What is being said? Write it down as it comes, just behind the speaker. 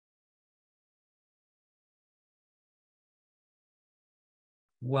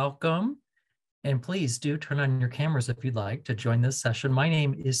welcome. And please do turn on your cameras if you'd like to join this session. My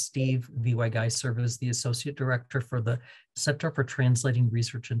name is Steve Vieweg. I serve as the Associate Director for the Center for Translating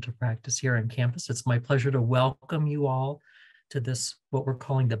Research into Practice here on campus. It's my pleasure to welcome you all to this, what we're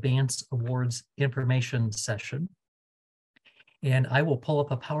calling the Bantz Awards information session. And I will pull up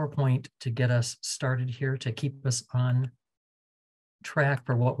a PowerPoint to get us started here to keep us on track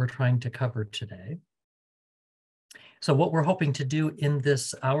for what we're trying to cover today. So what we're hoping to do in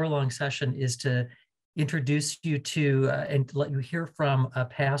this hour-long session is to introduce you to and let you hear from a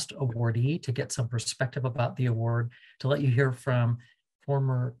past awardee to get some perspective about the award, to let you hear from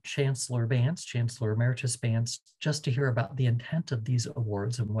former Chancellor Bantz, Chancellor Emeritus Bantz, just to hear about the intent of these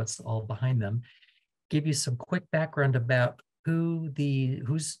awards and what's all behind them, give you some quick background about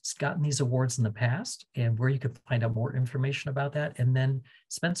who's gotten these awards in the past and where you could find out more information about that, and then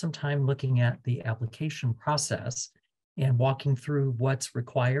spend some time looking at the application process and walking through what's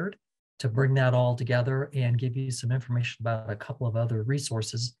required to bring that all together, and give you some information about a couple of other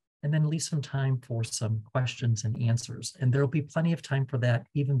resources, and then leave some time for some questions and answers. And there'll be plenty of time for that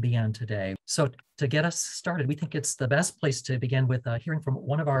even beyond today. So to get us started, we think it's the best place to begin with hearing from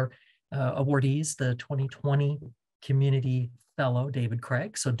one of our awardees, the 2020 Community Fellow, David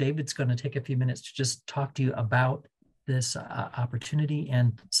Craig. So David's going to take a few minutes to just talk to you about this opportunity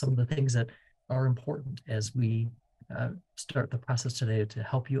and some of the things that are important as we start the process today to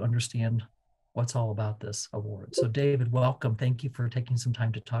help you understand what's all about this award. So David, welcome. Thank you for taking some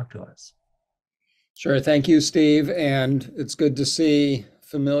time to talk to us. Sure. Thank you, Steve. And it's good to see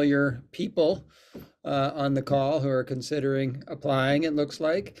familiar people on the call who are considering applying, it looks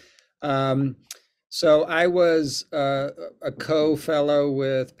like. So I was a co-fellow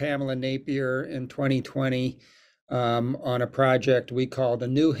with Pamela Napier in 2020 on a project we called A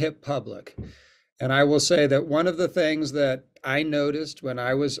New Hip Public. And I will say that one of the things that I noticed when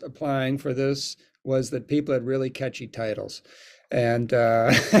I was applying for this was that people had really catchy titles. And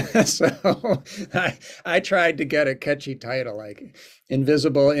so I tried to get a catchy title like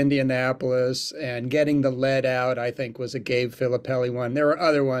Invisible Indianapolis, and Getting the Lead Out, I think, was a Gabe Filippelli one. There were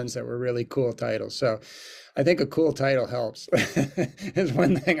other ones that were really cool titles. So I think a cool title helps is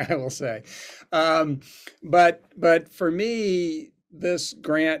one thing I will say. But for me, this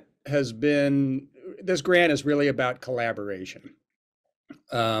grant is really about collaboration.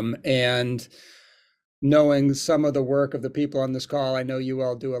 And knowing some of the work of the people on this call, I know you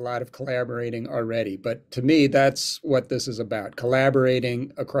all do a lot of collaborating already, but to me, that's what this is about,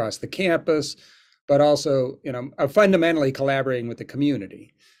 collaborating across the campus, but also, fundamentally collaborating with the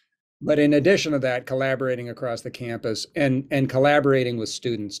community. But in addition to that, collaborating across the campus and collaborating with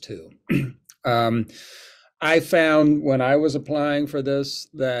students too. I found when I was applying for this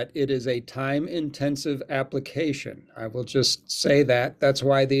that it is a time-intensive application. I will just say that. That's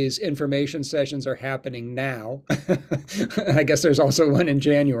why these information sessions are happening now. I guess there's also one in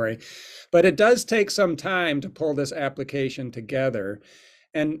January. But it does take some time to pull this application together.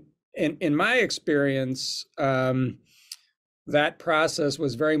 And in my experience, that process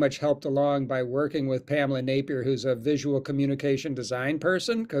was very much helped along by working with Pamela Napier, who's a visual communication design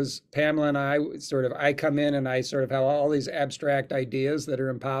person, because Pamela and I come in and I sort of have all these abstract ideas that are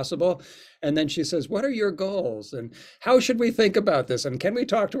impossible. And then she says, what are your goals? And how should we think about this? And can we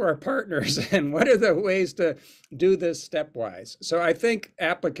talk to our partners? And what are the ways to do this stepwise? So I think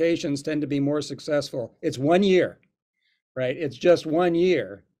applications tend to be more successful. It's 1 year, right? It's just 1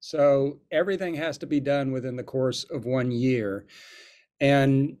 year. So everything has to be done within the course of 1 year.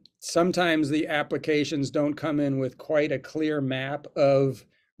 And sometimes the applications don't come in with quite a clear map of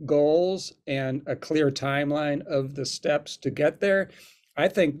goals and a clear timeline of the steps to get there. I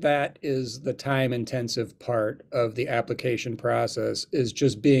think that is the time-intensive part of the application process, is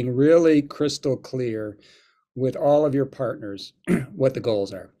just being really crystal clear with all of your partners what the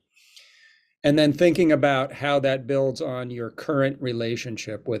goals are. And then thinking about how that builds on your current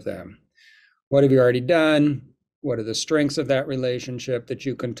relationship with them. What have you already done? What are the strengths of that relationship that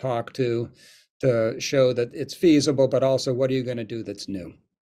you can talk to show that it's feasible, but also what are you going to do that's new?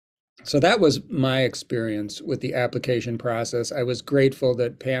 So that was my experience with the application process. I was grateful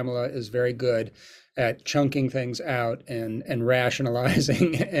that Pamela is very good at chunking things out and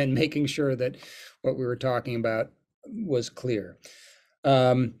rationalizing and making sure that what we were talking about was clear.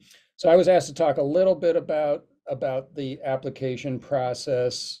 So I was asked to talk a little bit about the application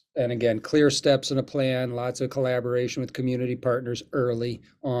process, and again, clear steps in a plan, lots of collaboration with community partners early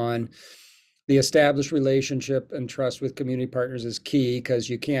on. The established relationship and trust with community partners is key, because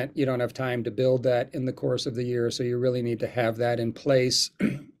you don't have time to build that in the course of the year. So you really need to have that in place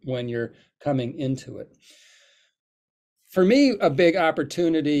when you're coming into it. For me, a big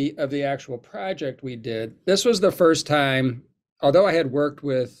opportunity of the actual project we did, this was the first time, although I had worked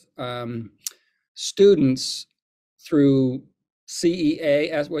with students through CEA,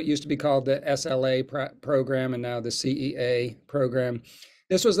 as what used to be called the SLA program, and now the CEA program.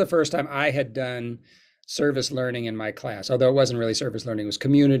 This was the first time I had done service learning in my class, although it wasn't really service learning, it was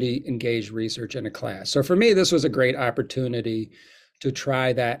community engaged research in a class. So for me, this was a great opportunity to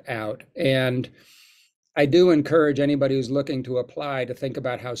try that out. And I do encourage anybody who's looking to apply to think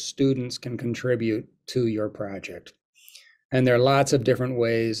about how students can contribute to your project. And there are lots of different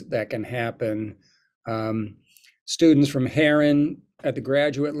ways that can happen. Students from Heron at the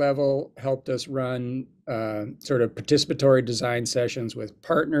graduate level helped us run sort of participatory design sessions with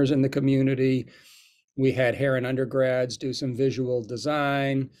partners in the community. We had Heron undergrads do some visual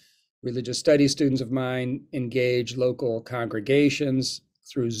design. Religious studies students of mine engaged local congregations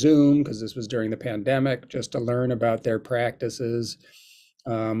through Zoom, because this was during the pandemic, just to learn about their practices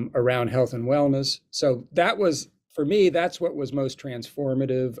around health and wellness. So that was, for me, that's what was most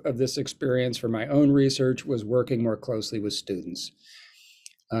transformative of this experience for my own research, was working more closely with students.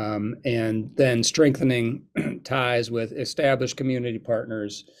 And then strengthening ties with established community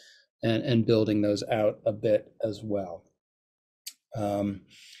partners and building those out a bit as well.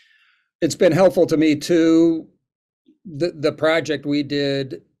 It's been helpful to me too. The project we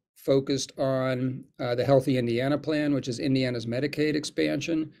did focused on the Healthy Indiana Plan, which is Indiana's Medicaid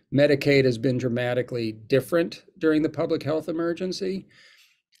expansion. Medicaid has been dramatically different during the public health emergency,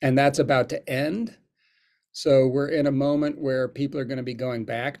 and that's about to end. So we're in a moment where people are going to be going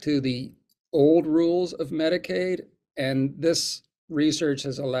back to the old rules of Medicaid, and this research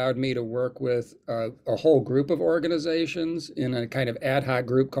has allowed me to work with a whole group of organizations in a kind of ad hoc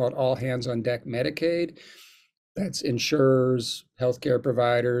group called All Hands on Deck Medicaid. That's insurers, healthcare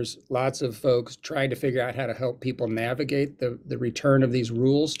providers, lots of folks trying to figure out how to help people navigate the return of these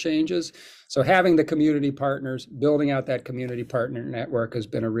rules changes. So having the community partners, building out that community partner network has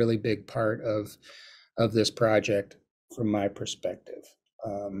been a really big part of this project from my perspective.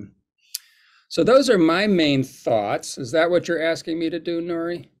 So those are my main thoughts. Is that what you're asking me to do,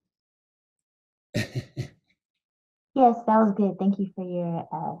 Nori? Yes, that was good. Thank you for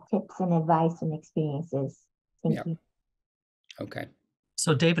your tips and advice and experiences. Thank you. Okay.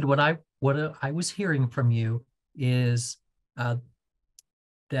 So David, what I was hearing from you is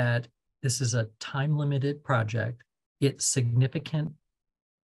that this is a time-limited project. It's significant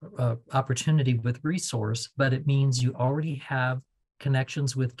opportunity with resource, but it means you already have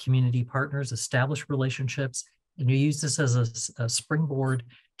connections with community partners, established relationships, and you use this as a springboard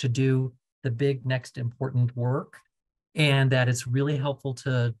to do the big next important work, and that it's really helpful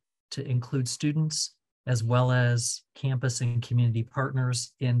to include students as well as campus and community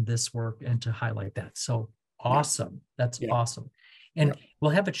partners in this work and to highlight that. So awesome. That's awesome. And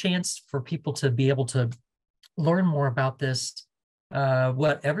we'll have a chance for people to be able to learn more about this,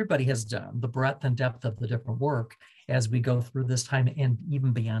 what everybody has done, the breadth and depth of the different work as we go through this time and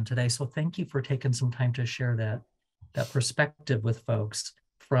even beyond today. So thank you for taking some time to share that perspective with folks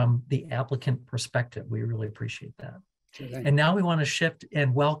from the applicant perspective. We really appreciate that. Sure, and now we want to shift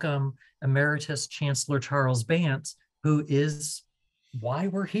and welcome Emeritus Chancellor Charles Bantz, who is why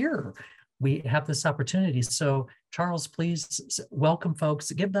we're here. We have this opportunity. So Charles, please welcome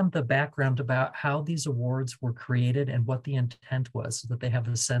folks, give them the background about how these awards were created and what the intent was so that they have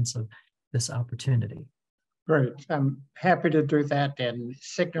a sense of this opportunity. Great, I'm happy to do that, and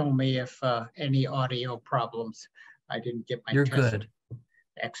signal me if any audio problems. I didn't get my You're test. Good.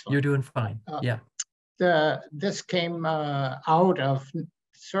 Excellent. You're doing fine, yeah. This came out of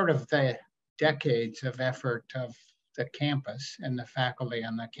sort of the decades of effort of the campus and the faculty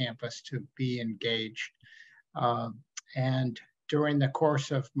on the campus to be engaged. And during the course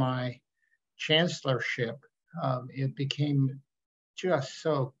of my chancellorship, it became just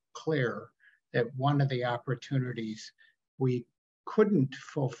so clear that one of the opportunities we couldn't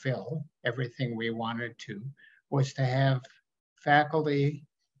fulfill everything we wanted to was to have faculty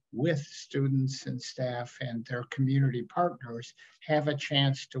with students and staff and their community partners have a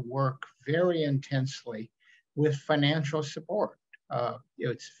chance to work very intensely with financial support.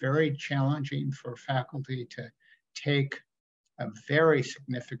 It's very challenging for faculty to take a very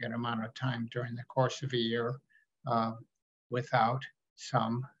significant amount of time during the course of a year without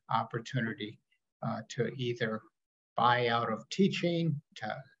some opportunity to either buy out of teaching,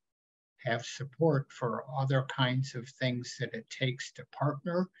 to have support for other kinds of things that it takes to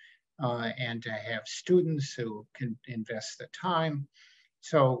partner, and to have students who can invest the time.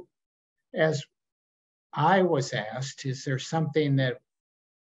 So as I was asked, is there something that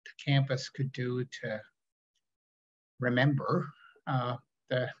the campus could do to remember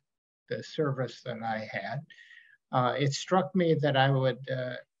the service that I had. It struck me that I would,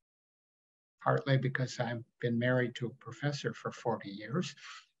 partly because I've been married to a professor for 40 years,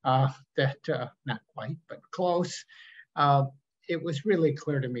 not quite, but close. It was really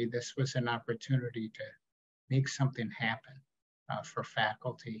clear to me this was an opportunity to make something happen for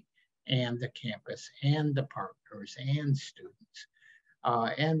faculty and the campus and the partners and students.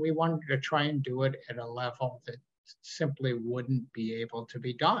 And we wanted to try and do it at a level that simply wouldn't be able to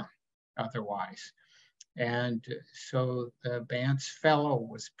be done otherwise. And so the Bantz Fellow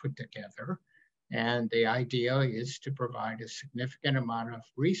was put together, and the idea is to provide a significant amount of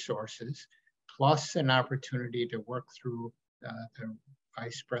resources plus an opportunity to work through the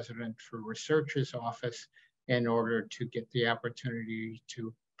Vice President for Research's office in order to get the opportunity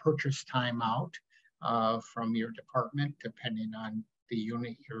to purchase time out from your department, depending on the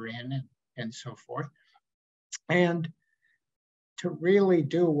unit you're in and so forth. And to really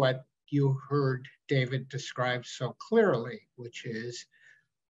do what you heard David describe so clearly, which is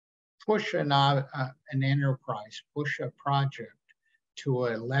push an enterprise, push a project to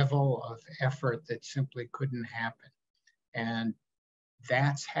a level of effort that simply couldn't happen. And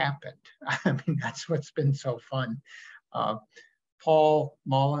that's happened. I mean, that's what's been so fun. Paul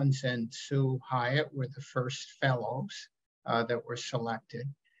Mullins and Sue Hyatt were the first fellows that were selected.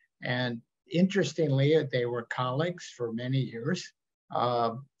 And interestingly, they were colleagues for many years.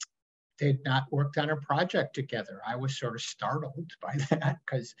 They'd not worked on a project together. I was sort of startled by that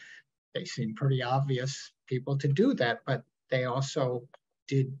because they seemed pretty obvious people to do that, but they also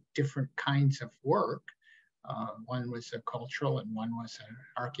did different kinds of work. One was a cultural and one was an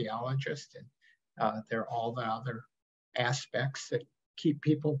archaeologist, and they're all the other aspects that keep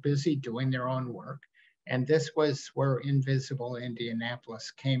people busy doing their own work. And this was where Invisible Indianapolis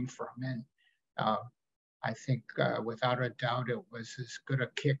came from. And I think without a doubt, it was as good a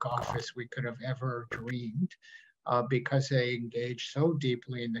kickoff as we could have ever dreamed because they engaged so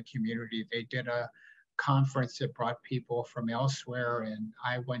deeply in the community. They did a conference that brought people from elsewhere, and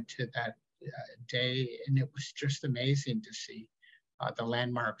I went to that day, and it was just amazing to see the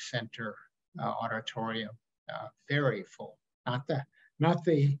Landmark Center auditorium very full. Not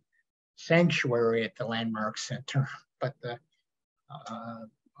the sanctuary at the Landmark Center, but the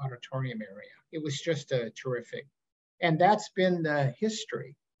auditorium area. It was just terrific. And that's been the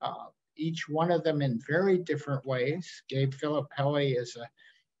history. Each one of them in very different ways. Gabe Filippelli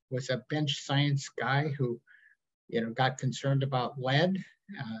was a bench science guy who, got concerned about lead,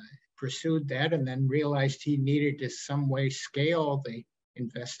 pursued that, and then realized he needed to some way scale the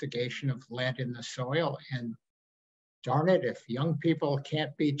investigation of lead in the soil. And darn it, if young people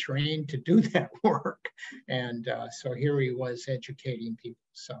can't be trained to do that work. And so here he was educating people.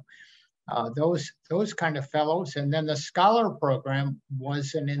 So those kind of fellows. And then the scholar program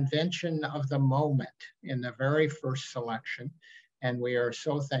was an invention of the moment in the very first selection. And we are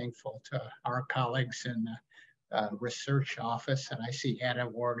so thankful to our colleagues in the research office. And I see Etta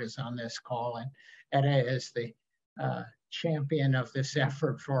Ward is on this call, and Etta is the champion of this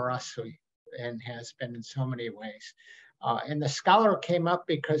effort for us and has been in so many ways. And the scholar came up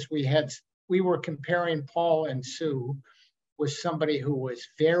because we were comparing Paul and Sue with somebody who was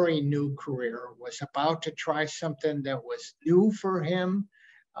very new career, was about to try something that was new for him,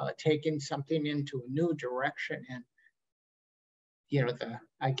 taking something into a new direction. And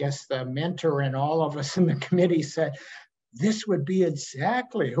I guess the mentor and all of us in the committee said, this would be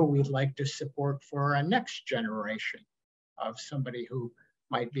exactly who we'd like to support for our next generation of somebody who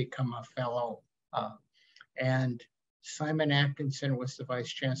might become a fellow. And Simon Atkinson was the Vice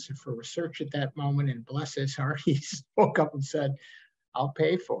Chancellor for Research at that moment, and bless his heart, he spoke up and said, I'll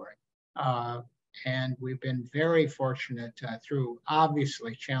pay for it. And we've been very fortunate through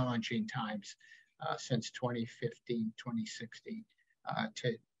obviously challenging times since 2015, 2016,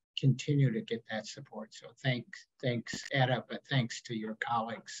 to continue to get that support. So thanks, Etta, but thanks to your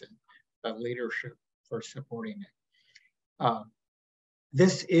colleagues and the leadership for supporting it.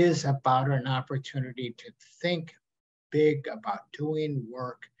 This is about an opportunity to think big about doing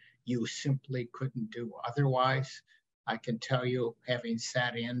work you simply couldn't do otherwise. I can tell you, having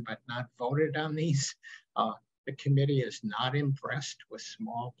sat in but not voted on these, the committee is not impressed with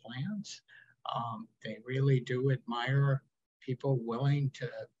small plans. They really do admire people willing to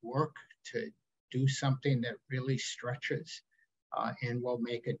work to do something that really stretches and will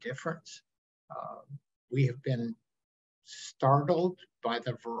make a difference. We have been startled by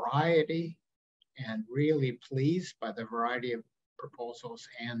the variety and really pleased by the variety of proposals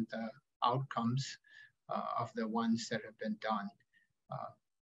and the outcomes of the ones that have been done.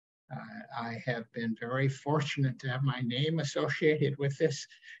 I have been very fortunate to have my name associated with this.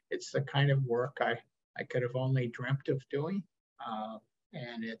 It's the kind of work I could have only dreamt of doing.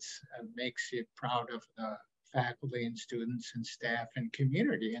 And it makes you proud of the faculty and students and staff and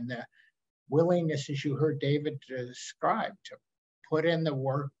community, and the willingness, as you heard David describe, to put in the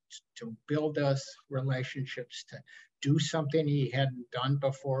work, to build us relationships, to do something he hadn't done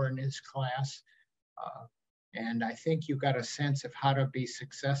before in his class. And I think you got a sense of how to be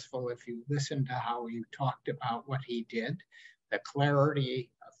successful if you listen to how you talked about what he did, the clarity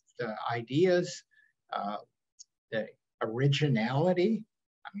of the ideas, the originality.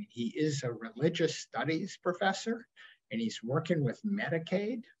 I mean, he is a religious studies professor, and he's working with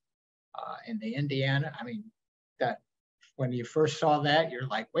Medicaid in the Indiana. I mean, that when you first saw that, you're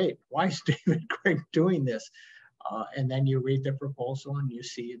like, wait, why is David Craig doing this? And then you read the proposal and you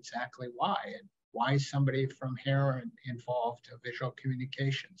see exactly why. And why is somebody from here involved in visual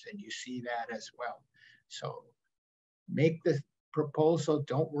communications? And you see that as well. So make the proposal,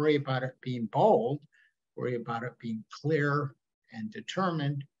 don't worry about it being bold, worry about it being clear and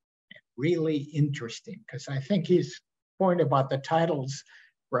determined and really interesting. Because I think his point about the titles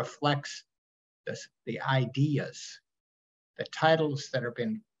reflects the ideas, the titles that have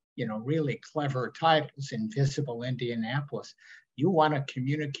been, really clever titles, Invisible Indianapolis. You want to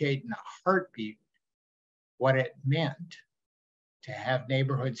communicate in a heartbeat what it meant to have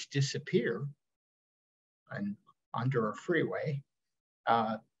neighborhoods disappear and under a freeway.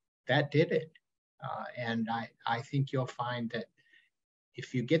 That did it. And I think you'll find that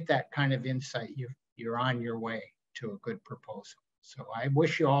if you get that kind of insight, you're on your way to a good proposal. So I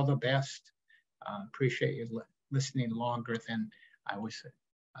wish you all the best. Appreciate you listening longer than I was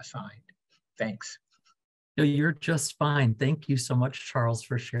assigned. Thanks. You're just fine. Thank you so much, Charles,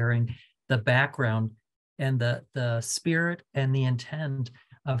 for sharing the background and the spirit and the intent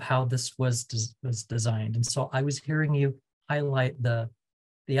of how this was designed. And so I was hearing you highlight the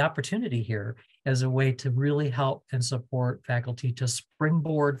opportunity here as a way to really help and support faculty to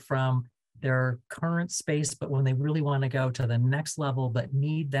springboard from their current space, but when they really want to go to the next level, but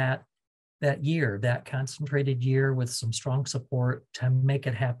need that year, that concentrated year with some strong support to make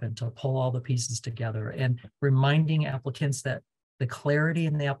it happen, to pull all the pieces together, and reminding applicants that the clarity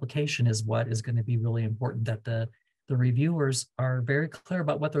in the application is what is going to be really important, that the reviewers are very clear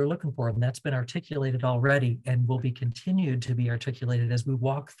about what they're looking for, and that's been articulated already and will be continued to be articulated as we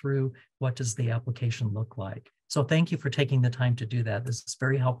walk through what does the application look like. So thank you for taking the time to do that. This is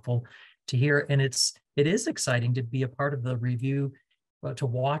very helpful to hear, and it is exciting to be a part of the review, to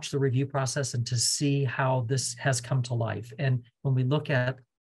watch the review process and to see how this has come to life. And when we look at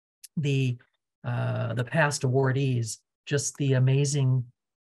the past awardees, just the amazing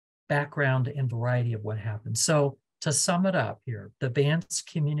background and variety of what happened. So to sum it up here, the Bantz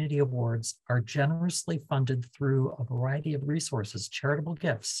Community Awards are generously funded through a variety of resources, charitable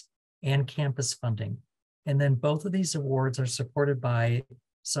gifts, and campus funding. And then both of these awards are supported by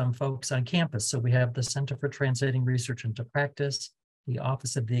some folks on campus. So we have the Center for Translating Research into Practice, the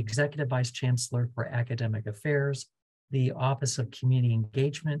Office of the Executive Vice Chancellor for Academic Affairs, the Office of Community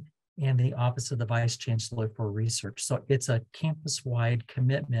Engagement, and the Office of the Vice Chancellor for Research. So it's a campus-wide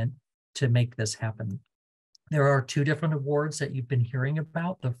commitment to make this happen. There are two different awards that you've been hearing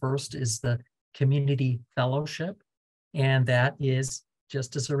about. The first is the Community Fellowship, and that is,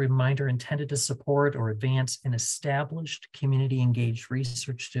 just as a reminder, intended to support or advance an established community-engaged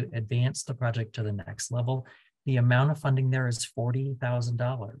research to advance the project to the next level. The amount of funding there is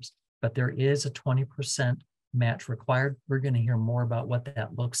 $40,000, but there is a 20% match required. We're going to hear more about what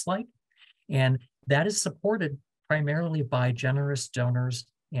that looks like. And that is supported primarily by generous donors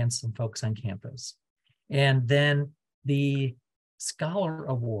and some folks on campus. And then the Scholar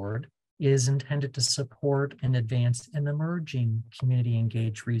Award is intended to support and advance an emerging community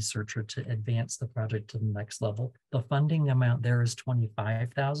engaged researcher to advance the project to the next level. The funding amount there is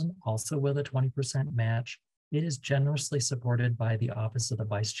 $25,000, also with a 20% match. It is generously supported by the Office of the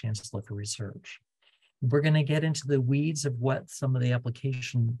Vice Chancellor for Research. We're going to get into the weeds of what some of the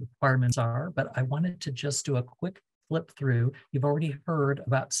application requirements are, but I wanted to just do a quick flip through. You've already heard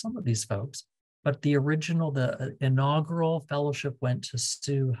about some of these folks, but the inaugural fellowship went to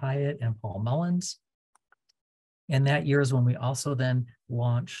Sue Hyatt and Paul Mullins. And that year is when we also then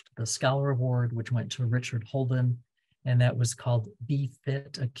launched the Scholar Award, which went to Richard Holden. And that was called Be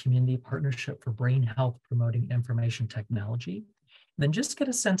Fit, a community partnership for brain health promoting information technology. And then just get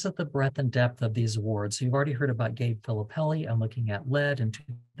a sense of the breadth and depth of these awards. So you've already heard about Gabe Filippelli. I'm looking at LED. In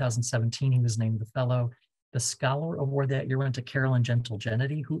 2017, he was named the fellow. The Scholar Award that year went to Carolyn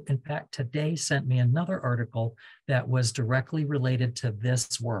Gentle-Jennedy, who in fact today sent me another article that was directly related to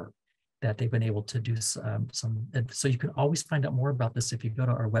this work. that they've been able to do some. So you can always find out more about this if you go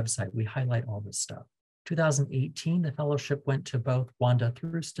to our website. We highlight all this stuff. 2018, the fellowship went to both Wanda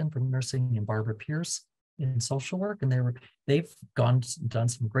Thurston from nursing and Barbara Pierce in social work, and they've done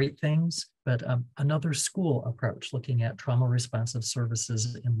some great things. But another school approach, looking at trauma responsive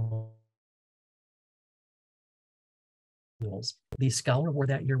services in schools. The Scholar Award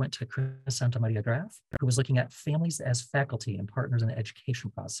that year went to Chris Santamaria Graf, who was looking at families as faculty and partners in the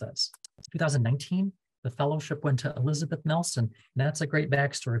education process. 2019, the fellowship went to Elizabeth Nelson, and that's a great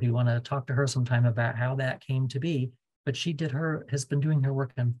backstory if you want to talk to her sometime about how that came to be. But she has been doing her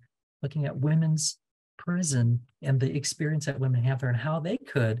work on looking at women's prison and the experience that women have there and how they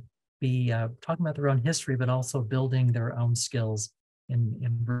could be talking about their own history, but also building their own skills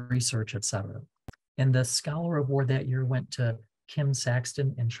in research, et cetera. And the Scholar Award that year went to Kim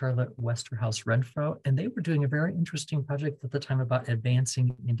Saxton and Charlotte Westerhouse Renfro, and they were doing a very interesting project at the time about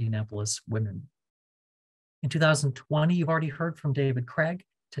advancing Indianapolis women. In 2020, you've already heard from David Craig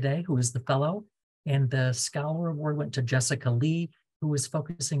today, who is the fellow, and the Scholar Award went to Jessica Lee, who was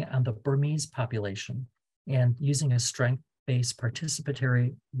focusing on the Burmese population and using a strength-based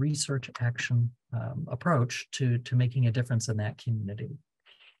participatory research action approach to making a difference in that community.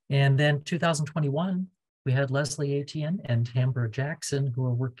 And then 2021, we had Leslie Etienne and Tambra Jackson,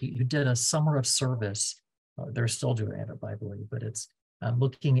 who did a summer of service. They're still doing it, I believe, but it's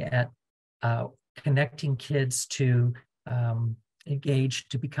looking at connecting kids to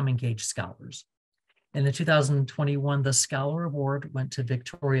become engaged scholars. In the 2021, the Scholar Award went to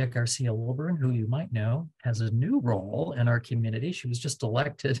Victoria Garcia Wilburn, who you might know has a new role in our community. She was just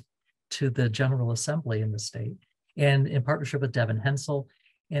elected to the General Assembly in the state, and in partnership with Devin Hensel.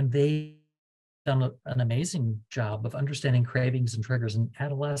 And they've done an amazing job of understanding cravings and triggers in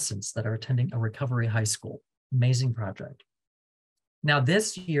adolescents that are attending a recovery high school. Amazing project. Now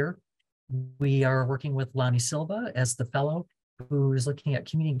this year, we are working with Lonnie Silva as the fellow, who is looking at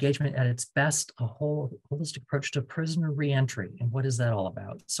community engagement at its best, a whole holistic approach to prisoner reentry. And what is that all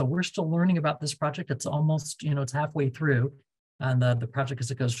about? So we're still learning about this project. It's almost, it's halfway through. And the project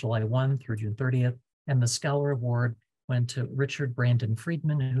as it goes July 1 through June 30th. And the Scholar Award went to Richard Brandon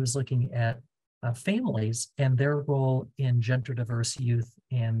Friedman, who's looking at families and their role in gender diverse youth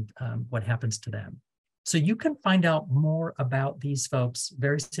and what happens to them. So you can find out more about these folks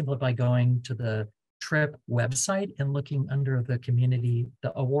very simply by going to the TRIP website and looking under the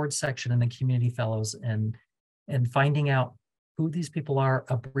award section and the community fellows and finding out who these people are,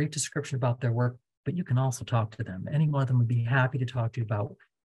 a brief description about their work, but you can also talk to them. Any one of them would be happy to talk to you about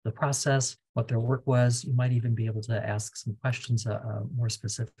the process, what their work was. You might even be able to ask some questions more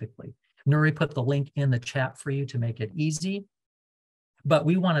specifically. Nuri put the link in the chat for you to make it easy, but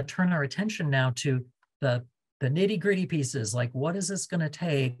we want to turn our attention now to the nitty-gritty pieces, like what is this going to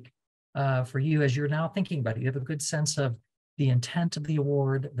take for you as you're now thinking about it? You have a good sense of the intent of the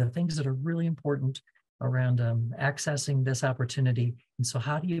award, the things that are really important around accessing this opportunity. And so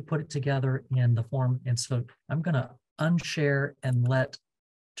how do you put it together in the form? And so I'm going to unshare and let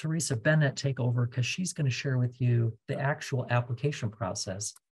Teresa Bennett take over, because she's going to share with you the actual application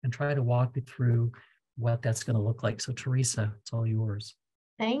process and try to walk you through what that's going to look like. So Teresa, it's all yours.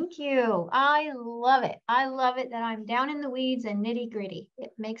 Thank you. I love it. I love it that I'm down in the weeds and nitty gritty. It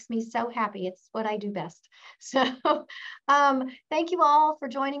makes me so happy. It's what I do best. So thank you all for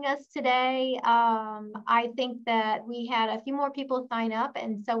joining us today. I think that we had a few more people sign up,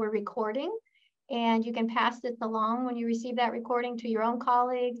 and so we're recording. And you can pass this along when you receive that recording to your own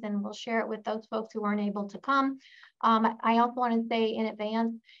colleagues, and we'll share it with those folks who weren't able to come. I also want to say in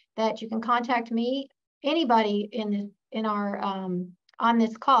advance that you can contact me, anybody in our on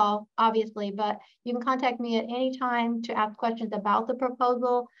this call, obviously, but you can contact me at any time to ask questions about the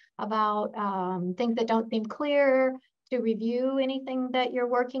proposal, about things that don't seem clear, to review anything that you're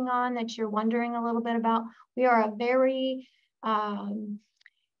working on that you're wondering a little bit about. We are a very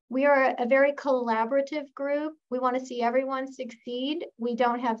collaborative group. We want to see everyone succeed. We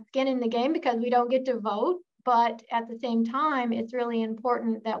don't have skin in the game because we don't get to vote, but at the same time, it's really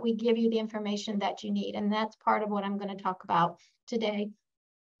important that we give you the information that you need. And that's part of what I'm going to talk about today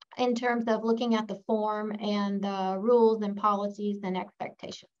in terms of looking at the form and the rules and policies and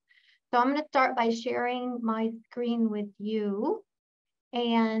expectations. So I'm going to start by sharing my screen with you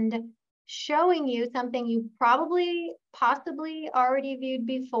and showing you something you possibly already viewed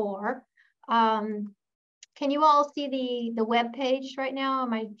before. Can you all see the web page right now?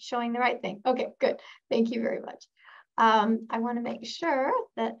 Am I showing the right thing? Okay, good. Thank you very much. I want to make sure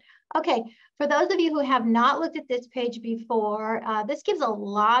that, okay, for those of you who have not looked at this page before, this gives a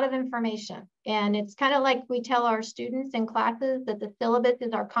lot of information. And it's kind of like we tell our students in classes that the syllabus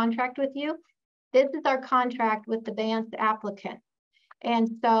is our contract with you. This is our contract with the Bantz applicant. And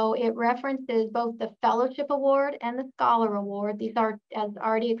so it references both the Fellowship Award and the Scholar Award. These are, as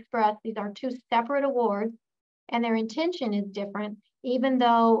already expressed, these are two separate awards, and their intention is different, even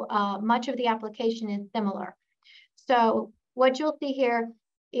though much of the application is similar. So what you'll see here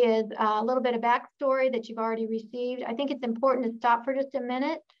is a little bit of backstory that you've already received. I think it's important to stop for just a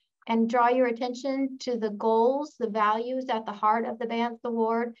minute and draw your attention to the goals, the values at the heart of the Bantz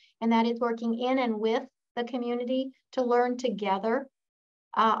Award, and that is working in and with the community to learn together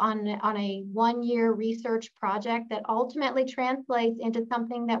on a one-year research project that ultimately translates into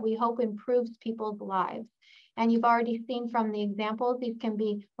something that we hope improves people's lives. And you've already seen from the examples, these can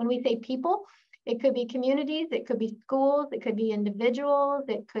be, when we say people, it could be communities, it could be schools, it could be individuals,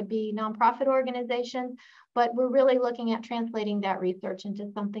 it could be nonprofit organizations, but we're really looking at translating that research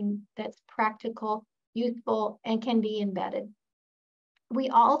into something that's practical, useful, and can be embedded. We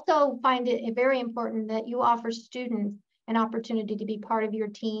also find it very important that you offer students an opportunity to be part of your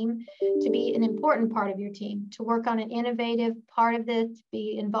team, to be an important part of your team, to work on an innovative part of this,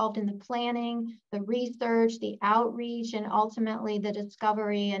 be involved in the planning, the research, the outreach, and ultimately the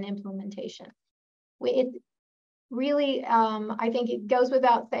discovery and implementation. It's really, I think it goes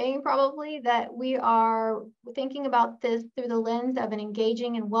without saying probably that we are thinking about this through the lens of an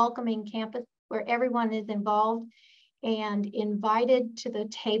engaging and welcoming campus where everyone is involved and invited to the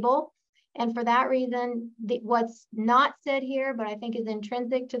table. And for that reason, what's not said here, but I think is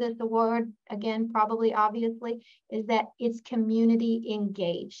intrinsic to this award, again, probably obviously, is that it's community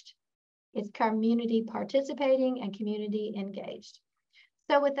engaged. It's community participating and community engaged.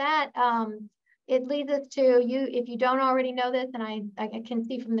 So with that, it leads us to you, if you don't already know this, and I can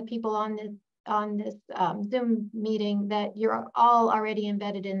see from the people on this Zoom meeting that you're all already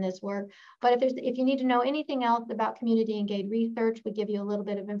embedded in this work. But if you need to know anything else about community engaged research, we give you a little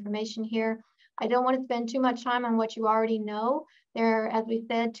bit of information here. I don't want to spend too much time on what you already know. There are, as we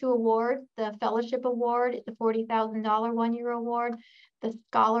said, two awards. The Fellowship Award is a $40,000 one-year award. The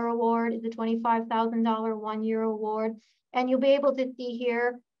Scholar Award is a $25,000 one-year award. And you'll be able to see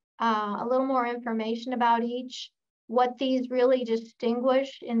here a little more information about each. What these really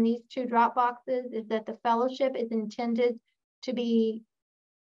distinguish in these two drop boxes is that the fellowship is intended to be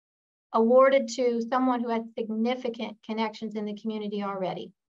awarded to someone who has significant connections in the community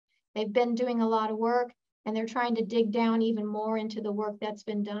already. They've been doing a lot of work and they're trying to dig down even more into the work that's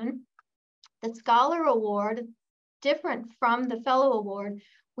been done. The Scholar Award, different from the Fellow Award,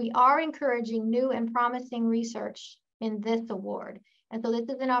 we are encouraging new and promising research in this award. And so this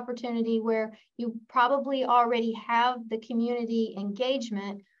is an opportunity where you probably already have the community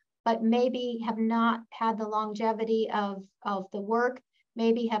engagement, but maybe have not had the longevity of the work,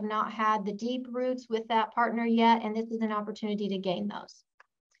 maybe have not had the deep roots with that partner yet, and this is an opportunity to gain those.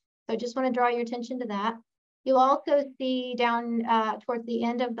 So I just want to draw your attention to that. You'll also see down towards the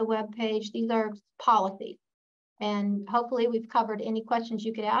end of the web page, these are policies. And hopefully we've covered any questions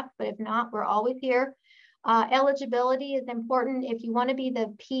you could ask, but if not, we're always here. Eligibility is important. If you want to be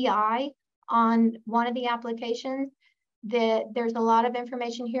the PI on one of the applications, there's a lot of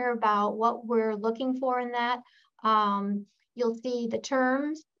information here about what we're looking for in that. You'll see the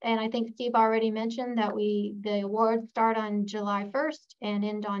terms, and I think Steve already mentioned that the awards start on July 1st and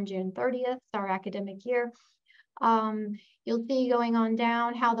end on June 30th, our academic year. You'll see going on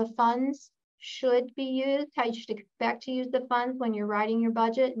down how the funds should be used, how you should expect to use the funds when you're writing your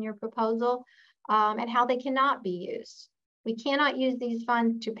budget and your proposal. And how they cannot be used. We cannot use these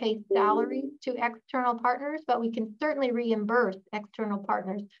funds to pay salaries to external partners, but we can certainly reimburse external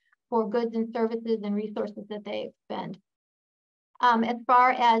partners for goods and services and resources that they expend. As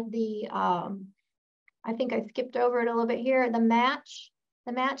far as the, I think I skipped over it a little bit here, the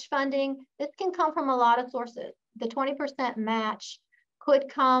match funding, this can come from a lot of sources. The 20% match could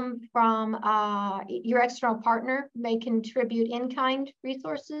come from your external partner may contribute in-kind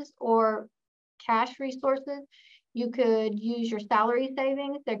resources or cash resources. You could use your salary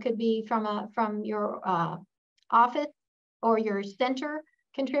savings. There could be from your office or your center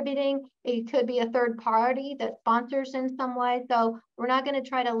contributing. It could be a third party that sponsors in some way. So we're not going to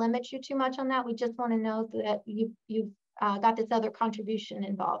try to limit you too much on that. We just want to know that you've got this other contribution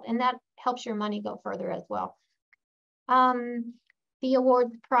involved, and that helps your money go further as well. The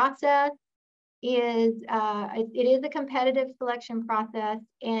awards process is it is a competitive selection process,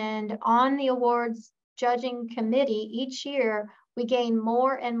 and on the awards judging committee each year we gain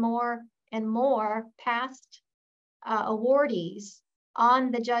more and more and more past awardees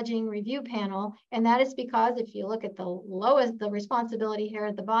on the judging review panel. And that is because if you look at the responsibility here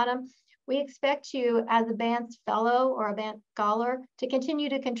at the bottom, we expect you as a Bantz Fellow or a Bantz Scholar to continue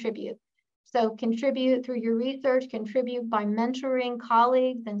to contribute. So contribute through your research, contribute by mentoring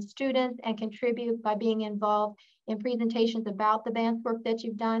colleagues and students, and contribute by being involved in presentations about the Bantz work that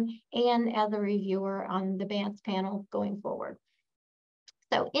you've done, and as a reviewer on the Bantz panel going forward.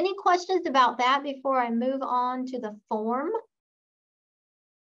 So any questions about that before I move on to the form?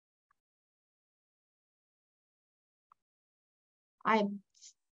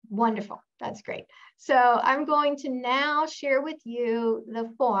 Wonderful, that's great. So I'm going to now share with you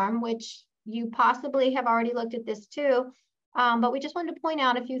the form, which you possibly have already looked at this too, but we just wanted to point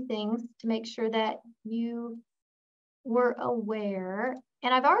out a few things to make sure that you were aware.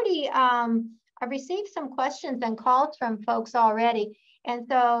 And I've already, I've received some questions and calls from folks already. And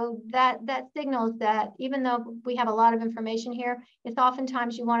so that signals that even though we have a lot of information here, it's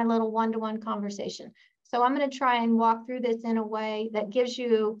oftentimes you want a little one-to-one conversation. So I'm going to try and walk through this in a way that gives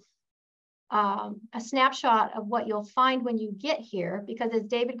you a snapshot of what you'll find when you get here, because as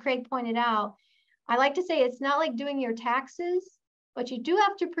David Craig pointed out, I like to say it's not like doing your taxes, but you do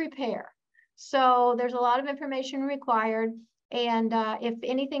have to prepare. So there's a lot of information required. And if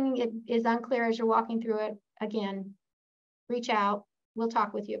anything is unclear as you're walking through it, again, reach out. We'll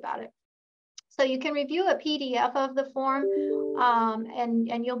talk with you about it. So you can review a PDF of the form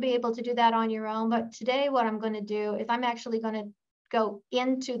and you'll be able to do that on your own. But today what I'm going to do is I'm actually going to go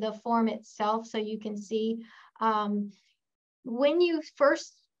into the form itself so you can see. When you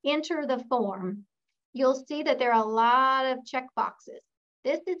first enter the form, you'll see that there are a lot of check boxes.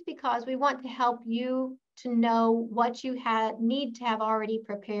 This is because we want to help you to know what you need to have already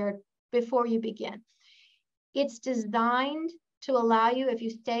prepared before you begin. It's designed to allow you, if you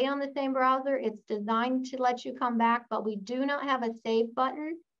stay on the same browser, it's designed to let you come back, but we do not have a save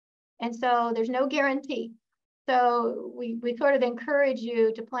button. And so there's no guarantee. So we sort of encourage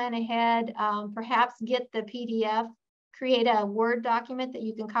you to plan ahead, perhaps get the PDF, create a Word document that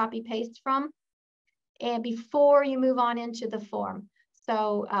you can copy paste from, and before you move on into the form.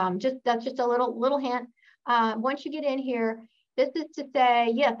 So that's just a little hint. Once you get in here, this is to say,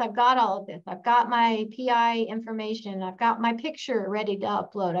 yes, I've got all of this. I've got my PI information. I've got my picture ready to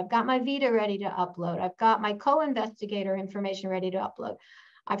upload. I've got my Vita ready to upload. I've got my co-investigator information ready to upload.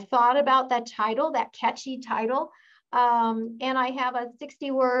 I've thought about that title, that catchy title, and I have a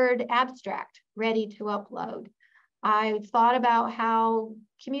 60-word abstract ready to upload. I've thought about how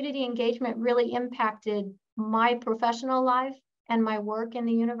community engagement really impacted my professional life and my work in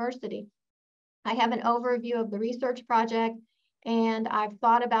the university. I have an overview of the research project, and I've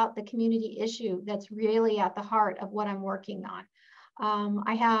thought about the community issue that's really at the heart of what I'm working on.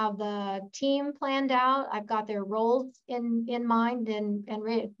 I have the team planned out. I've got their roles in mind and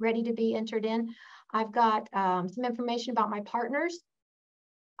ready to be entered in. I've got some information about my partners.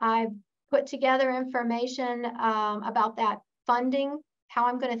 I've put together information about that funding, how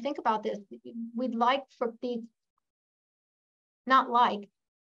I'm going to think about this. We'd like for these,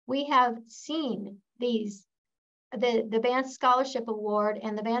 we have seen these, the Bantz Scholarship Award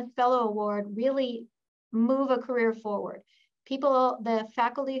and the Bantz Fellow Award really move a career forward. People, the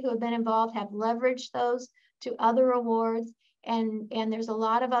faculty who have been involved have leveraged those to other awards, and there's a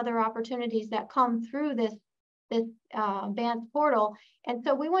lot of other opportunities that come through this Bantz portal. And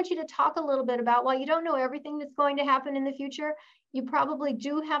so we want you to talk a little bit about, while you don't know everything that's going to happen in the future, you probably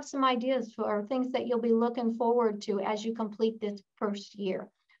do have some ideas for things that you'll be looking forward to as you complete this first year.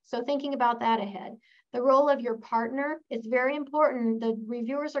 So thinking about that ahead. The role of your partner is very important. The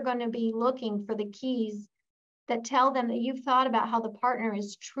reviewers are going to be looking for the keys that tell them that you've thought about how the partner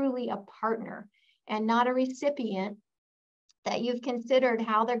is truly a partner and not a recipient, that you've considered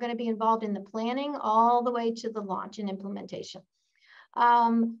how they're going to be involved in the planning all the way to the launch and implementation.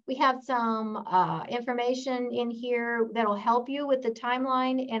 We have some information in here that'll help you with the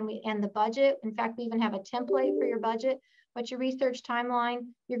timeline and the budget. In fact, we even have a template for your budget. But your research timeline,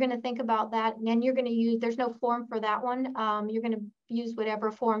 you're going to think about that, and then you're going to use, there's no form for that one. You're going to use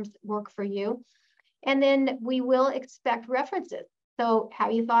whatever forms work for you. And then we will expect references. So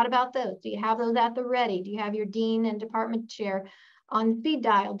have you thought about those? Do you have those at the ready? Do you have your dean and department chair on speed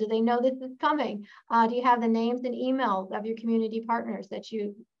dial? Do they know this is coming? Do you have the names and emails of your community partners that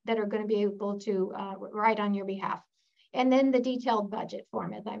are going to be able to write on your behalf? And then the detailed budget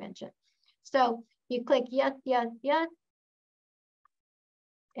form, as I mentioned. So you click yes, yes, yes.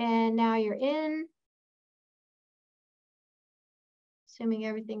 And now you're in, assuming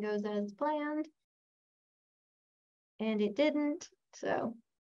everything goes as planned. And it didn't, so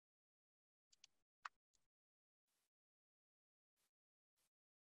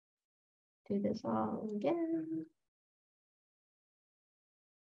do this all again.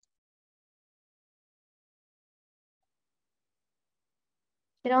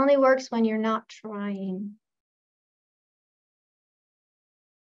 It only works when you're not trying.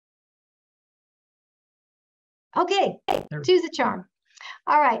 Okay, two's a charm.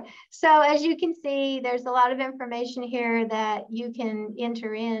 All right, so as you can see, there's a lot of information here that you can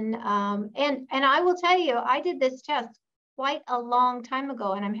enter in. And I will tell you, I did this test quite a long time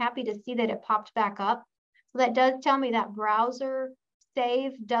ago, and I'm happy to see that it popped back up. So that does tell me that browser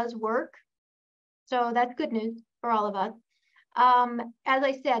save does work. So that's good news for all of us. As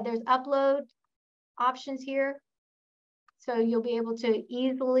I said, there's upload options here. So you'll be able to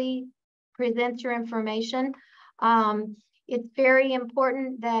easily present your information. It's very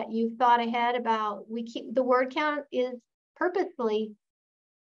important that you've thought ahead about, the word count is purposefully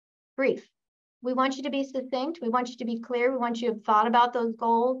brief. We want you to be succinct. We want you to be clear. We want you to have thought about those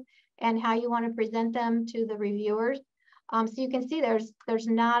goals and how you want to present them to the reviewers. So you can see there's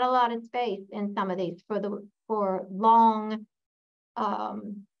not a lot of space in some of these for long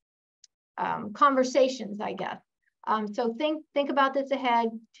conversations, I guess. So think about this ahead,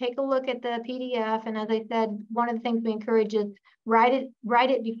 take a look at the PDF. And as I said, one of the things we encourage is write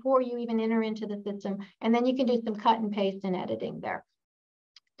it before you even enter into the system. And then you can do some cut and paste and editing there.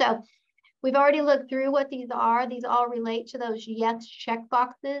 So we've already looked through what these are. These all relate to those yes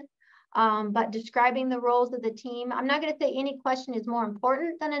checkboxes, but describing the roles of the team. I'm not going to say any question is more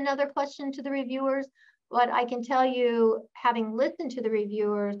important than another question to the reviewers, but I can tell you, having listened to the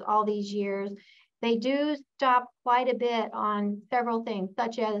reviewers all these years, they do stop quite a bit on several things,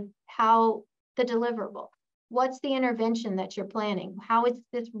 such as how the deliverable, what's the intervention that you're planning? How is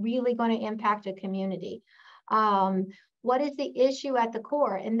this really going to impact a community? What is the issue at the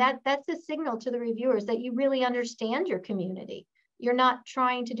core? And that's a signal to the reviewers that you really understand your community. You're not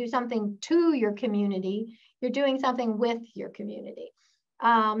trying to do something to your community, you're doing something with your community.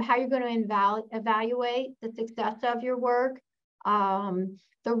 How you're going to evaluate the success of your work,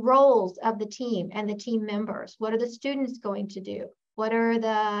 the roles of the team and the team members. What are the students going to do? What are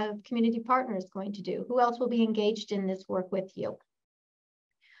the community partners going to do? Who else will be engaged in this work with you?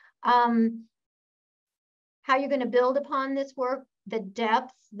 How you're going to build upon this work, the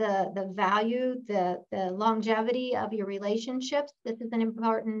depth, the value, the longevity of your relationships. This is an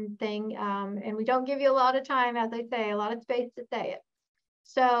important thing. And we don't give you a lot of time, as I say, a lot of space to say it.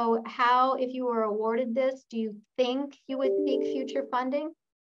 So how, if you were awarded this, do you think you would seek future funding?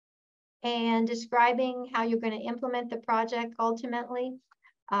 And describing how you're going to implement the project ultimately,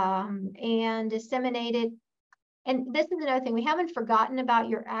 and disseminate it. And this is another thing, we haven't forgotten about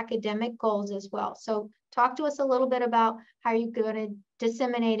your academic goals as well. So talk to us a little bit about how you're going to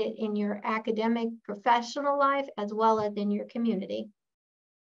disseminate it in your academic professional life as well as in your community.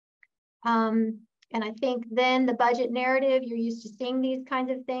 And I think then the budget narrative, you're used to seeing these kinds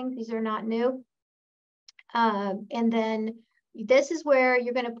of things. These are not new. And then this is where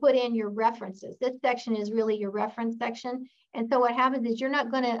you're going to put in your references. This section is really your reference section. And so what happens is you're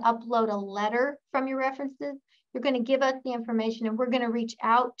not going to upload a letter from your references. You're going to give us the information and we're going to reach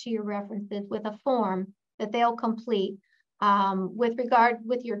out to your references with a form that they'll complete.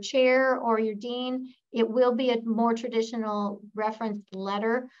 With your chair or your dean, it will be a more traditional reference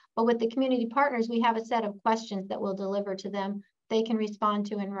letter. But with the community partners, we have a set of questions that we'll deliver to them. They can respond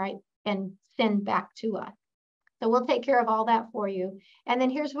to and write and send back to us. So we'll take care of all that for you. And then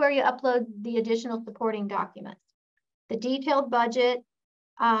here's where you upload the additional supporting documents. The detailed budget,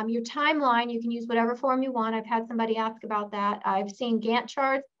 your timeline, you can use whatever form you want. I've had somebody ask about that. I've seen Gantt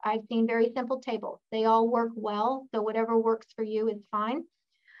charts. I've seen very simple tables. They all work well. So whatever works for you is fine.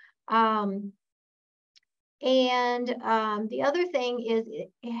 The other thing is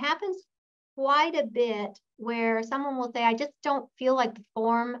it happens quite a bit where someone will say, I just don't feel like the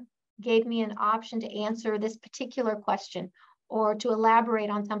form gave me an option to answer this particular question or to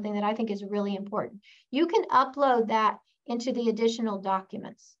elaborate on something that I think is really important. You can upload that into the additional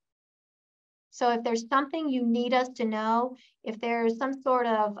documents. So if there's something you need us to know, if there's some sort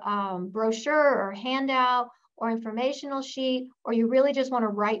of brochure or handout or informational sheet, or you really just want to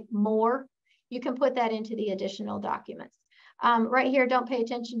write more, you can put that into the additional documents. Right here, don't pay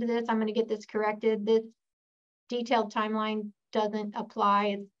attention to this. I'm going to get this corrected. This detailed timeline doesn't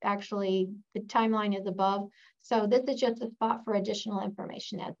apply. It's actually, the timeline is above. So this is just a spot for additional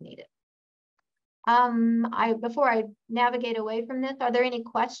information as needed. Before I navigate away from this, are there any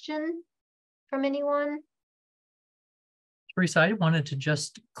questions from anyone? Teresa, I wanted to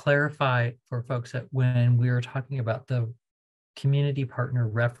just clarify for folks that when we were talking about the community partner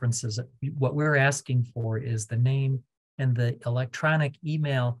references, what we're asking for is the name and the electronic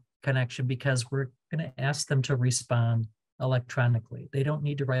email connection because we're going to ask them to respond electronically. They don't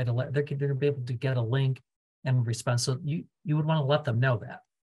need to write a letter. They're going to be able to get a link and respond. So you would want to let them know that.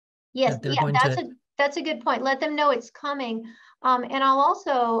 Yes, that yeah, that's a good point. Let them know it's coming. And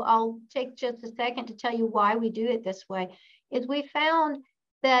I'll take just a second to tell you why we do it this way. Is we found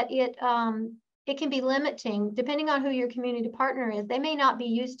that it can be limiting depending on who your community partner is. They may not be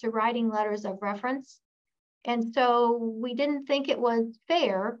used to writing letters of reference. And so we didn't think it was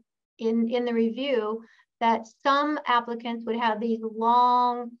fair in the review that some applicants would have these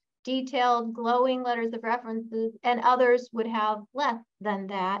long, detailed, glowing letters of references, and others would have less than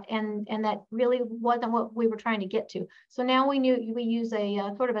that. And that really wasn't what we were trying to get to. So now we use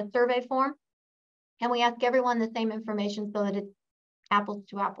a sort of a survey form, and we ask everyone the same information so that it's apples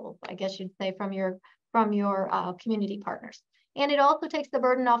to apples, I guess you'd say, from your community partners. And it also takes the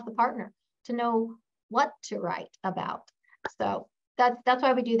burden off the partner to know what to write about. So that's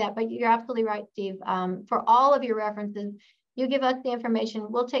why we do that. But you're absolutely right, Steve. For all of your references, you give us the information,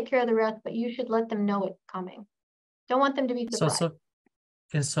 we'll take care of the rest, but you should let them know it's coming. Don't want them to be surprised. So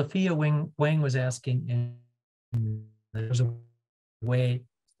and Sophia Wang was asking, and there's a way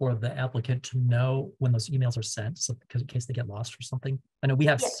for the applicant to know when those emails are sent, so because in case they get lost or something. I know we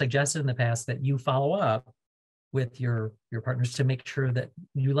have suggested in the past that you follow up with your partners to make sure that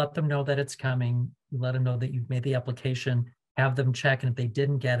you let them know that it's coming, you let them know that you've made the application, have them check, and if they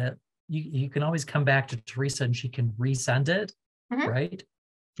didn't get it, you can always come back to Teresa and she can resend it, right?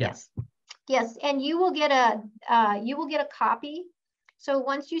 Yes. Yes, and you will get a copy. So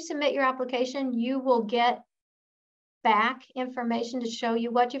once you submit your application, you will get back information to show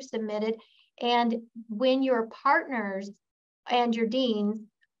you what you've submitted. And when your partners and your deans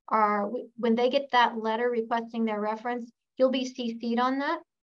when they get that letter requesting their reference, you'll be CC'd on that.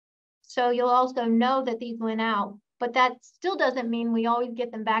 So you'll also know that these went out, but that still doesn't mean we always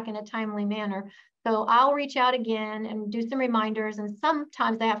get them back in a timely manner. So I'll reach out again and do some reminders. And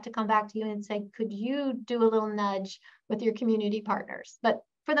sometimes I have to come back to you and say, could you do a little nudge with your community partners? But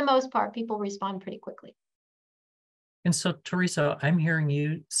for the most part, people respond pretty quickly. And so, Teresa, I'm hearing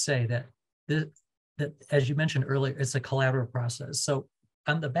you say that as you mentioned earlier, it's a collaborative process. So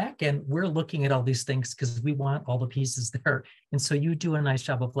on the back end, we're looking at all these things because we want all the pieces there. And so you do a nice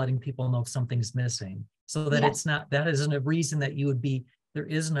job of letting people know if something's missing, so that it's not, that isn't a reason that you would be, there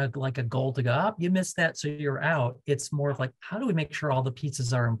isn't like a goal to go up, you missed that, so you're out. It's more of like, how do we make sure all the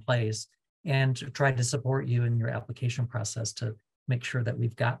pieces are in place and to try to support you in your application process to make sure that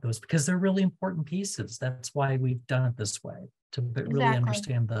we've got those, because they're really important pieces. That's why we've done it this way, to really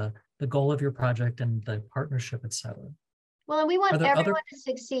understand the goal of your project and the partnership, et cetera. Well, and we want everyone to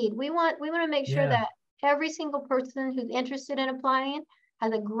succeed. We want to make sure that every single person who's interested in applying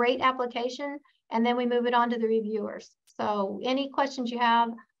has a great application, and then we move it on to the reviewers. So any questions you have,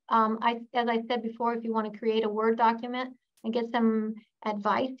 as I said before, if you want to create a Word document and get some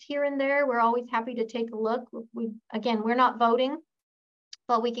advice here and there, we're always happy to take a look. We're not voting,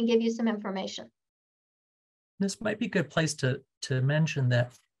 but we can give you some information. This might be a good place to mention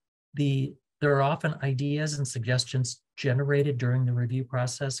that there are often ideas and suggestions generated during the review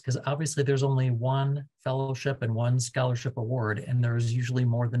process, because obviously there's only one fellowship and one scholarship award, and there's usually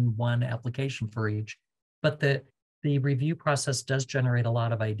more than one application for each. But the review process does generate a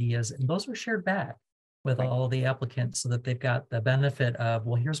lot of ideas, and those are shared back with all of the applicants so that they've got the benefit of,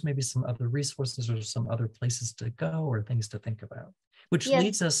 well, here's maybe some other resources or some other places to go or things to think about, which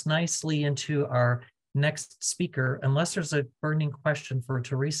leads us nicely into our next speaker. Unless there's a burning question for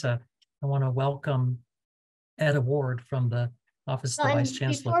Teresa, I want to welcome Ed Award from the Office of the Vice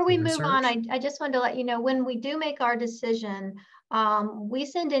Chancellor. Before we move on, I just wanted to let you know, when we do make our decision, we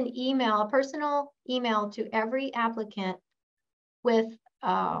send an email, a personal email to every applicant with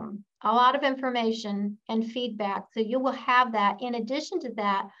a lot of information and feedback. So you will have that. In addition to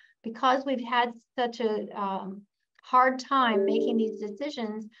that, because we've had such a hard time making these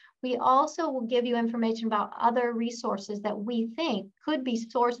decisions, we also will give you information about other resources that we think could be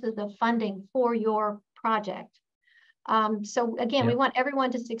sources of funding for your project. So again, we want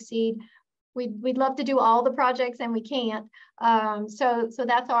everyone to succeed. We'd love to do all the projects, and we can't. So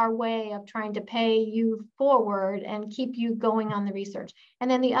that's our way of trying to pay you forward and keep you going on the research.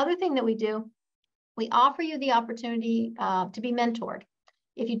 And then the other thing that we do, we offer you the opportunity to be mentored.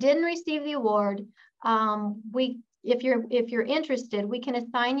 If you didn't receive the award, if you're interested, we can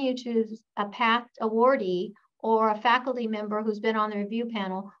assign you to a past awardee or a faculty member who's been on the review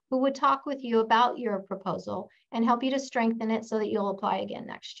panel who would talk with you about your proposal and help you to strengthen it so that you'll apply again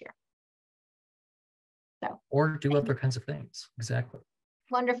next year. So, or do other kinds of things. Exactly.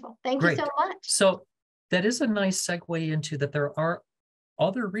 Wonderful. Thank you so much. So that is a nice segue into that there are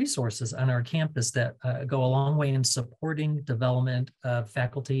other resources on our campus that go a long way in supporting development of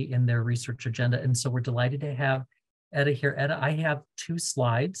faculty in their research agenda. And so we're delighted to have Etta here. Etta, I have 2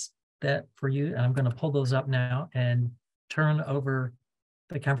 slides that for you, and I'm going to pull those up now and turn over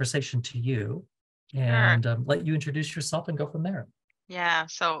the conversation to you and let you introduce yourself and go from there. Yeah,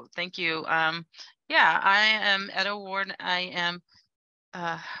 so thank you. Yeah, I am Etta Ward. I am,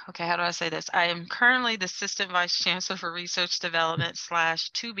 okay, how do I say this? I am currently the Assistant Vice Chancellor for Research Development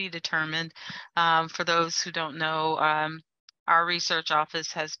 / to be determined. For those who don't know, our research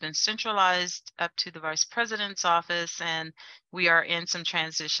office has been centralized up to the Vice President's office, and we are in some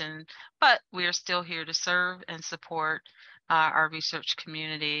transition, but we are still here to serve and support our research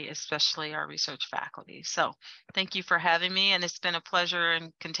community, especially our research faculty. So thank you for having me, and it's been a pleasure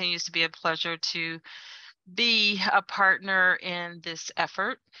and continues to be a pleasure to be a partner in this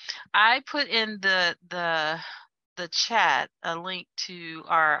effort. I put in the chat a link to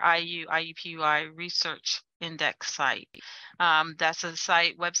our IUPUI research index site. That's a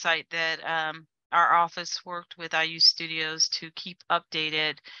website that our office worked with IU Studios to keep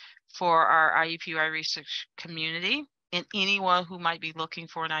updated for our IUPUI research community and anyone who might be looking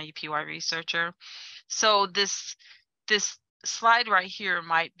for an IUPUI researcher. So this slide right here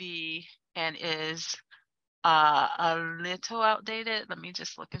might be and is a little outdated. Let me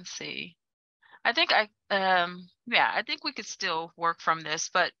just look and see. I think yeah, I think we could still work from this,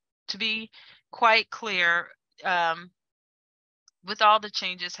 but to be quite clear, with all the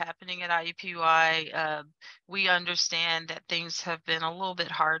changes happening at IUPUI, we understand that things have been a little bit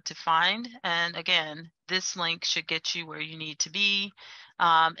hard to find. And again, this link should get you where you need to be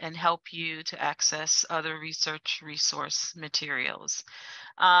and help you to access other research resource materials.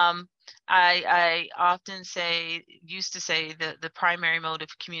 I often used to say that the primary mode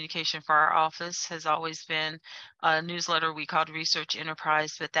of communication for our office has always been a newsletter we called Research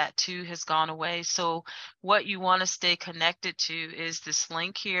Enterprise, but that too has gone away. So what you want to stay connected to is this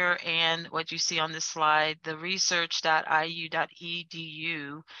link here and what you see on this slide, the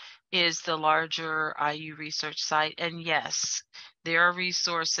research.iu.edu is the larger IU research site. And yes, there are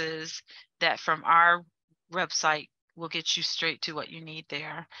resources that from our website will get you straight to what you need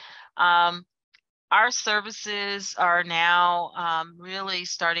there. Our services are now really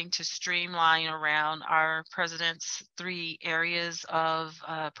starting to streamline around our president's 3 areas of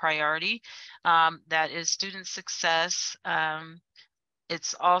priority. That is student success.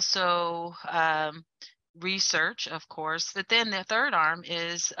 It's also research, of course, but then the third arm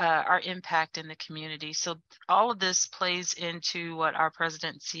is our impact in the community. So all of this plays into what our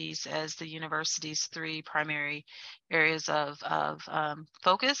president sees as the university's 3 primary areas of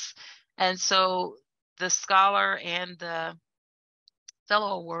focus. And so the Scholar and the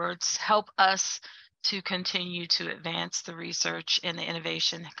Fellow Awards help us to continue to advance the research and the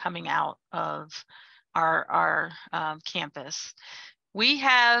innovation coming out of our campus. We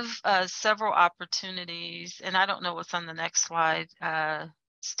have several opportunities, and I don't know what's on the next slide,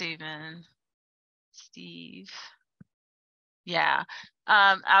 Steve. Yeah,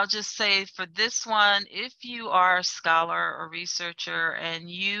 I'll just say for this one, if you are a scholar or researcher and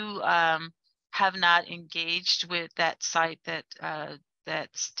you have not engaged with that site that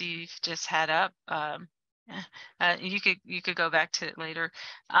Steve just had up, you could go back to it later.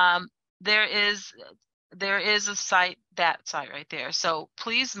 There is a site, that site right there. So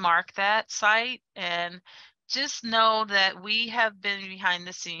please mark that site and just know that we have been behind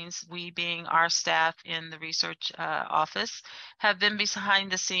the scenes, we being our staff in the research office, have been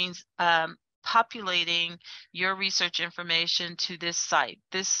behind the scenes populating your research information to this site.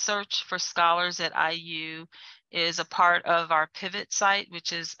 This search for scholars at IU is a part of our Pivot site,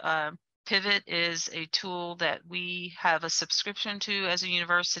 which is Pivot is a tool that we have a subscription to as a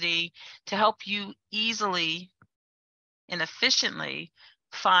university to help you easily and efficiently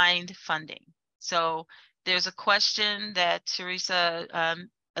find funding. So there's a question that Teresa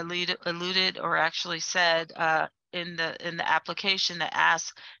alluded or actually said in the application that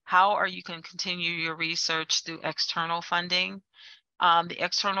asks, how are you going to continue your research through external funding? The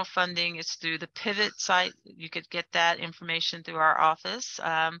external funding is through the Pivot site. You could get that information through our office.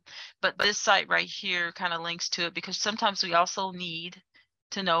 But this site right here kind of links to it because sometimes we also need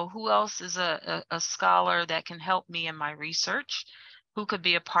to know who else is a scholar that can help me in my research, who could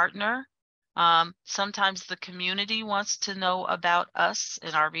be a partner. Sometimes the community wants to know about us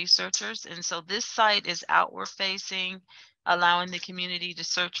and our researchers. And so this site is outward facing, allowing the community to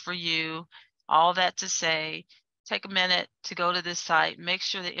search for you. All that to say, take a minute to go to this site, make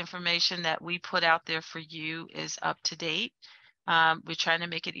sure the information that we put out there for you is up to date. We're trying to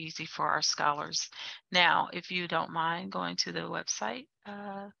make it easy for our scholars. Now, if you don't mind going to the website,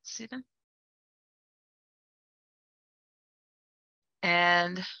 Stephen.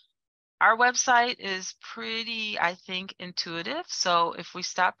 And our website is pretty, I think, intuitive. So if we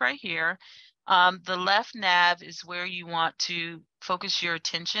stop right here, the left nav is where you want to focus your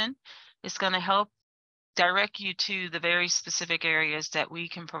attention. It's going to help direct you to the very specific areas that we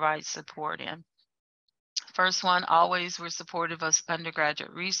can provide support in. First one, always we're supportive of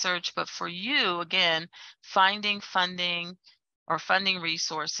undergraduate research, but for you, again, finding funding or funding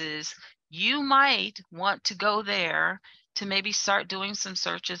resources, you might want to go there to maybe start doing some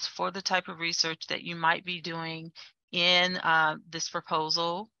searches for the type of research that you might be doing in this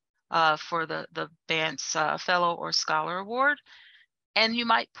proposal for the Bantz Fellow or Scholar Award. And you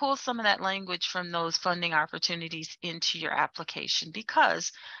might pull some of that language from those funding opportunities into your application,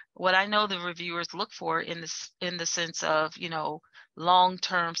 because what I know the reviewers look for in the sense of, you know,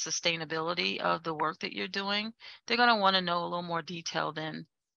 long-term sustainability of the work that you're doing, they're going to want to know a little more detail than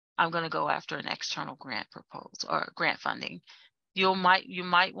I'm going to go after an external grant proposal or grant funding. You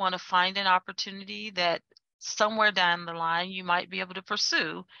might want to find an opportunity that somewhere down the line you might be able to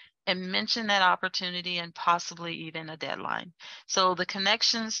pursue and mention that opportunity and possibly even a deadline. So the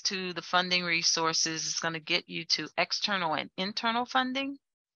connections to the funding resources is going to get you to external and internal funding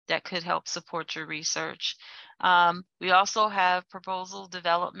that could help support your research. We also have proposal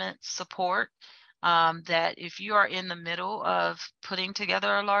development support that if you are in the middle of putting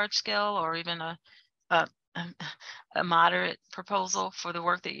together a large scale or even a moderate proposal for the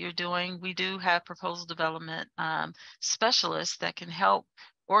work that you're doing, we do have proposal development specialists that can help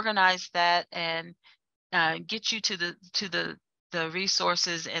organize that and get you to the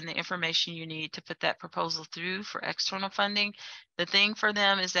resources and the information you need to put that proposal through for external funding. The thing for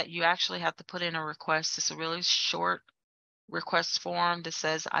them is that you actually have to put in a request. It's a really short request form that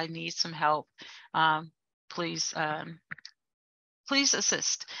says, I need some help. Please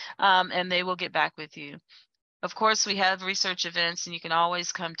assist, and they will get back with you. Of course, we have research events, and you can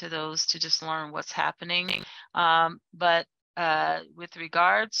always come to those to just learn what's happening. But with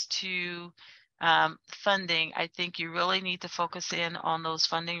regards to funding, I think you really need to focus in on those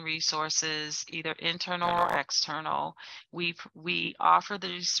funding resources, either internal or external. We offer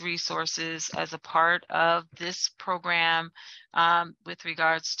these resources as a part of this program. With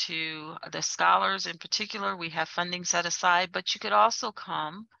regards to the scholars in particular, we have funding set aside, but you could also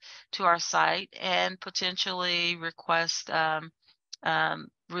come to our site and potentially request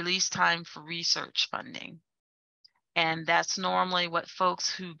release time for research funding. And that's normally what folks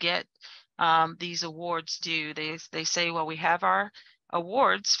who get these awards do. They say, well, we have our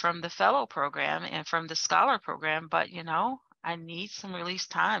awards from the fellow program and from the scholar program, but you know, I need some release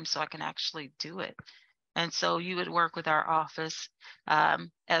time so I can actually do it. And so you would work with our office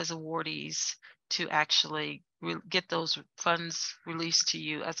as awardees to actually get those funds released to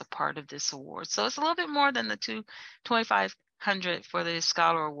you as a part of this award. So it's a little bit more than the $2,500 for the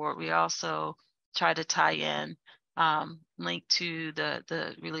Scholar Award. We also try to tie in link to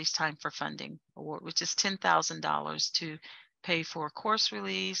the release time for funding award, which is $10,000 to pay for a course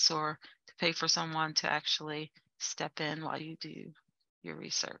release or to pay for someone to actually step in while you do your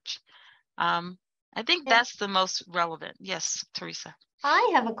research. I think that's the most relevant. Yes, Teresa.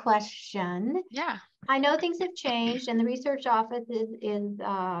 I have a question. Yeah. I know things have changed and the research office is in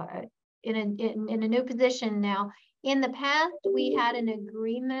a new position now. In the past, we had an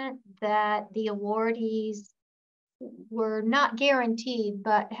agreement that the awardees were not guaranteed,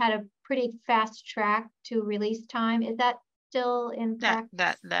 but had a pretty fast track to release time. Is that still in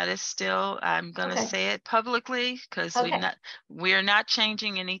practice? That is still, I'm going to say it publicly because we're not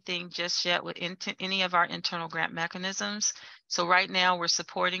changing anything just yet with any of our internal grant mechanisms. So right now we're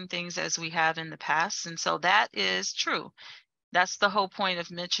supporting things as we have in the past. And so that is true. That's the whole point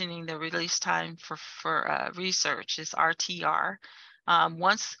of mentioning the release time for research is RTR.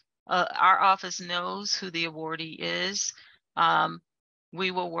 Once our office knows who the awardee is,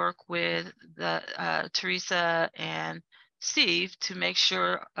 we will work with Teresa and Steve to make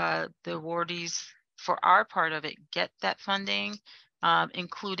sure the awardees for our part of it get that funding,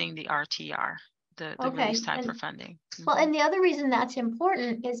 including the RTR, the release time for funding. Well, and the other reason that's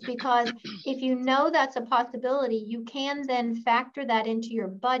important is because if you know that's a possibility, you can then factor that into your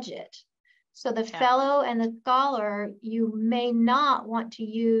budget. So the fellow and the scholar, you may not want to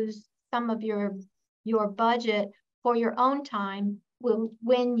use some of your budget for your own time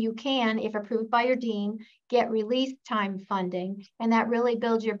when you can, if approved by your dean, get release time funding. And that really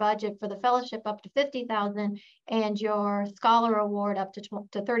builds your budget for the fellowship up to $50,000 and your scholar award up to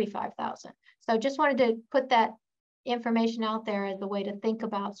 $35,000. So just wanted to put that information out there as a way to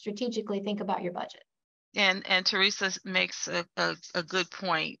strategically think about your budget. And Teresa makes a good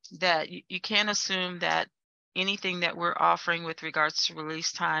point that you can't assume that anything that we're offering with regards to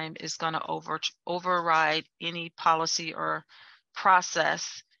release time is going to override any policy or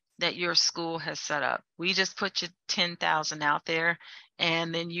process that your school has set up. We just put your 10,000 out there,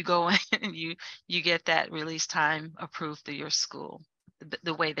 and then you go in and you get that release time approved through your school,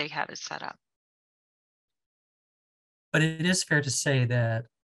 the way they have it set up. But it is fair to say that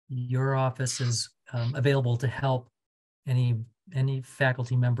your office is available to help any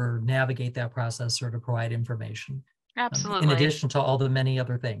faculty member navigate that process or to provide information. Absolutely. In addition to all the many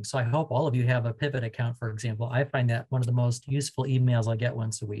other things. So I hope all of you have a pivot account, for example. I find that one of the most useful emails I get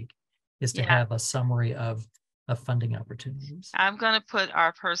once a week is to have a summary of funding opportunities. I'm going to put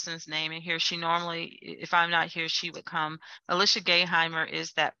our person's name in here. She normally, if I'm not here, she would come. Alicia Gayheimer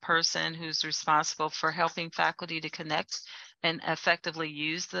is that person who's responsible for helping faculty to connect and effectively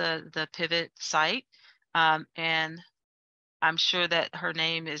use the pivot site. And I'm sure that her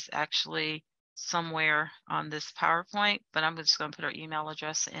name is actually somewhere on this PowerPoint, but I'm just going to put her email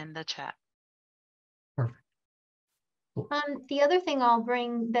address in the chat. Perfect. Cool. The other thing I'll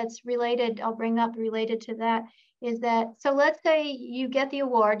bring up related to that is that, so let's say you get the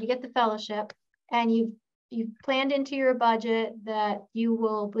award, you get the fellowship, and you've planned into your budget that you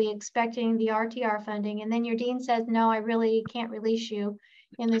will be expecting the RTR funding, and then your dean says, no, I really can't release you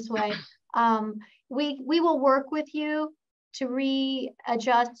in this way. We will work with you to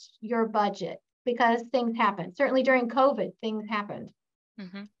readjust your budget because things happen. Certainly during COVID, things happened.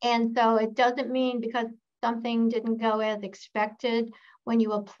 Mm-hmm. And so it doesn't mean because something didn't go as expected when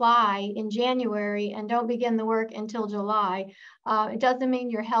you apply in January and don't begin the work until July. It doesn't mean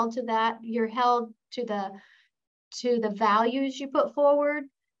you're held to that. You're held to the values you put forward,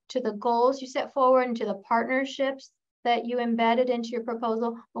 to the goals you set forward, and to the partnerships that you embedded into your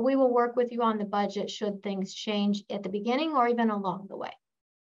proposal. But we will work with you on the budget should things change at the beginning or even along the way.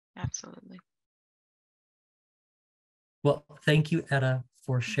 Absolutely. Well, thank you, Etta,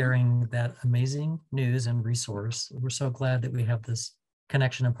 for sharing that amazing news and resource. We're so glad that we have this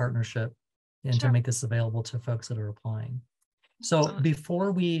connection and partnership and to make this available to folks that are applying. So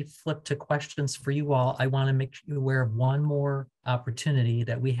before we flip to questions for you all, I want to make you aware of one more opportunity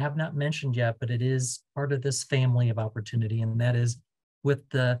that we have not mentioned yet, but it is part of this family of opportunity, and that is with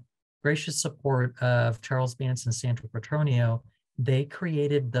the gracious support of Charles Bantz and Sandra Petronio. They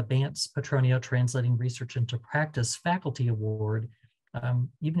created the Bantz Petronio Translating Research into Practice Faculty Award,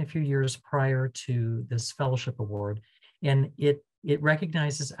 even a few years prior to this fellowship award. And it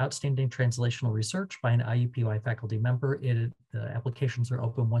recognizes outstanding translational research by an IUPUI faculty member. The applications are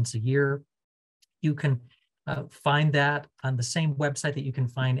open once a year. You can find that on the same website that you can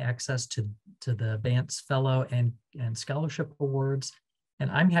find access to the Bantz Fellow and Scholarship Awards. And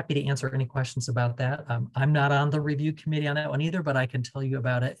I'm happy to answer any questions about that. I'm not on the review committee on that one either, but I can tell you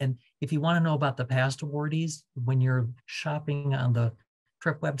about it. And if you want to know about the past awardees, when you're shopping on the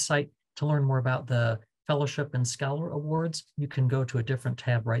TRIP website to learn more about the Fellowship and Scholar Awards, you can go to a different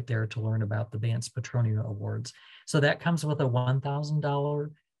tab right there to learn about the Bantz Petronio Awards. So that comes with a $1,000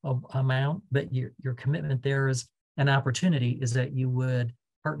 amount, but your commitment there is an opportunity is that you would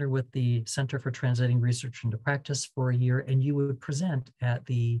partner with the Center for Translating Research into Practice for a year, and you would present at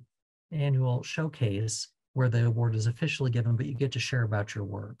the annual showcase where the award is officially given, but you get to share about your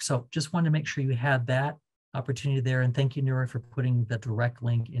work. So just wanted to make sure you had that opportunity there. And thank you, Nuri, for putting the direct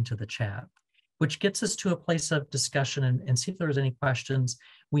link into the chat, which gets us to a place of discussion and see if there's any questions.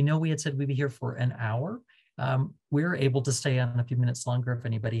 We know we had said we'd be here for an hour. We're able to stay on a few minutes longer if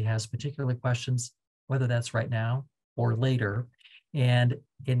anybody has particular questions, whether that's right now or later. And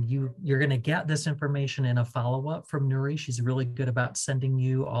you're going to get this information in a follow-up from Nuri. She's really good about sending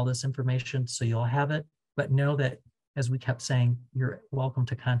you all this information, so you'll have it. But know that, as we kept saying, you're welcome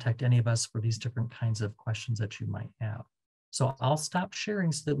to contact any of us for these different kinds of questions that you might have. So I'll stop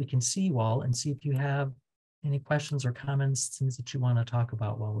sharing so that we can see you all and see if you have any questions or comments, things that you want to talk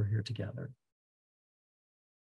about while we're here together.